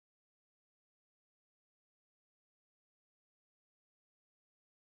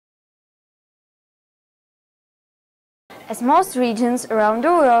As most regions around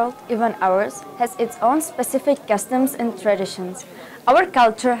the world, even ours, has its own specific customs and traditions. Our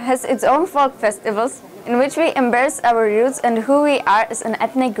culture has its own folk festivals in which we embrace our roots and who we are as an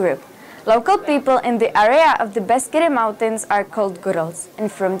ethnic group. Local people in the area of the Beskedy Mountains are called Gorals,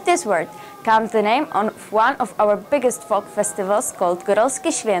 and from this word comes the name of one of our biggest folk festivals called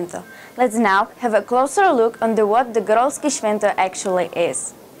Gorolski swieto. Let's now have a closer look on what the Gorolski swieto actually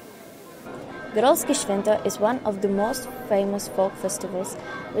is. Gorolski swieto is one of the most famous folk festivals,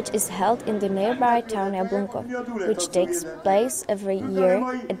 which is held in the nearby town Jablunkov, which takes place every year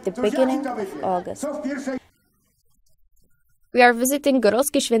at the beginning of August. We are visiting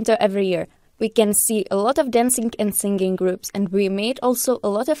Gorolski swieto every year. We can see a lot of dancing and singing groups, and we meet also a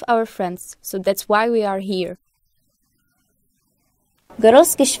lot of our friends, so that's why we are here.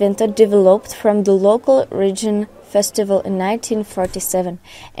 Gorolski swieto developed from the local region festival in 1947,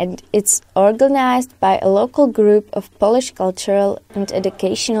 and it's organized by a local group of Polish Cultural and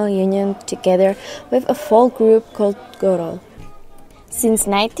Educational Union together with a folk group called Gorol. Since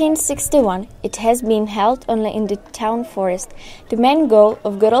 1961, it has been held only in the town forest. The main goal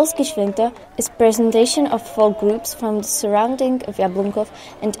of Gorolski swieto is presentation of folk groups from the surrounding of Jablunkov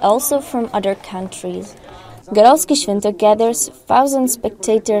and also from other countries. Gorolski swieto gathers thousands of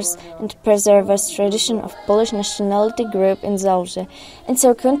spectators and preserves tradition of Polish nationality group in Zaolzie, and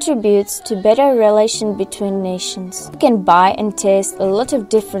so contributes to better relation between nations. You can buy and taste a lot of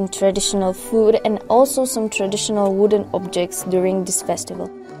different traditional food and also some traditional wooden objects during this festival.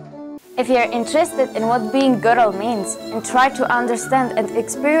 If you are interested in what being Gorol means and try to understand and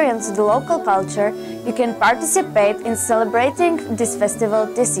experience the local culture, you can participate in celebrating this festival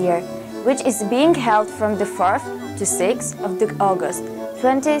this year, which is being held from the 4th to 6th of August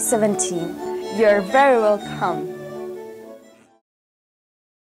 2017. You are very welcome!